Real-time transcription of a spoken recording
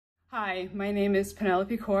Hi, my name is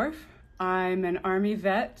Penelope Korff. I'm an Army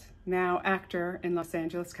vet, now actor in Los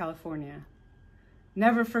Angeles, California.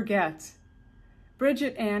 Never forget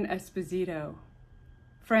Bridget Ann Esposito,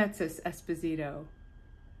 Francis Esposito,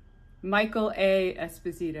 Michael A.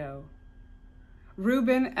 Esposito,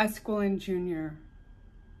 Ruben Esquilin Jr.,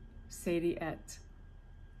 Sadie Et,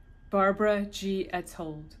 Barbara G.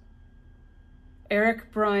 Etzold,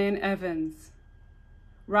 Eric Brian Evans,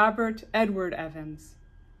 Robert Edward Evans,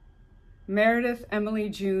 Meredith Emily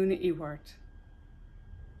June Ewart,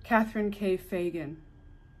 Catherine K. Fagan,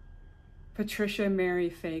 Patricia Mary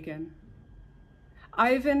Fagan,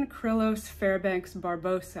 Ivan Krillos Fairbanks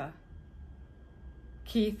Barbosa,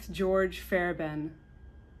 Keith George Fairben,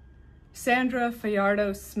 Sandra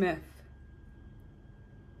Fajardo Smith,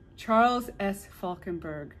 Charles S.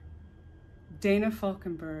 Falkenberg, Dana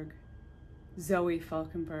Falkenberg, Zoe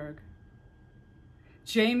Falkenberg,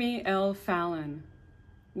 Jamie L. Fallon,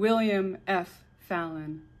 William F.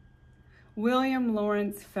 Fallon, William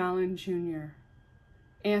Lawrence Fallon Jr.,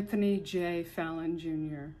 Anthony J. Fallon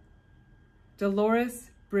Jr.,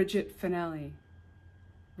 Dolores Bridget Finelli,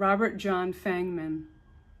 Robert John Fangman,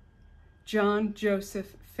 John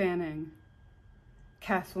Joseph Fanning,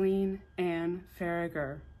 Kathleen Ann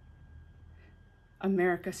Farragher,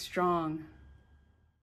 America Strong,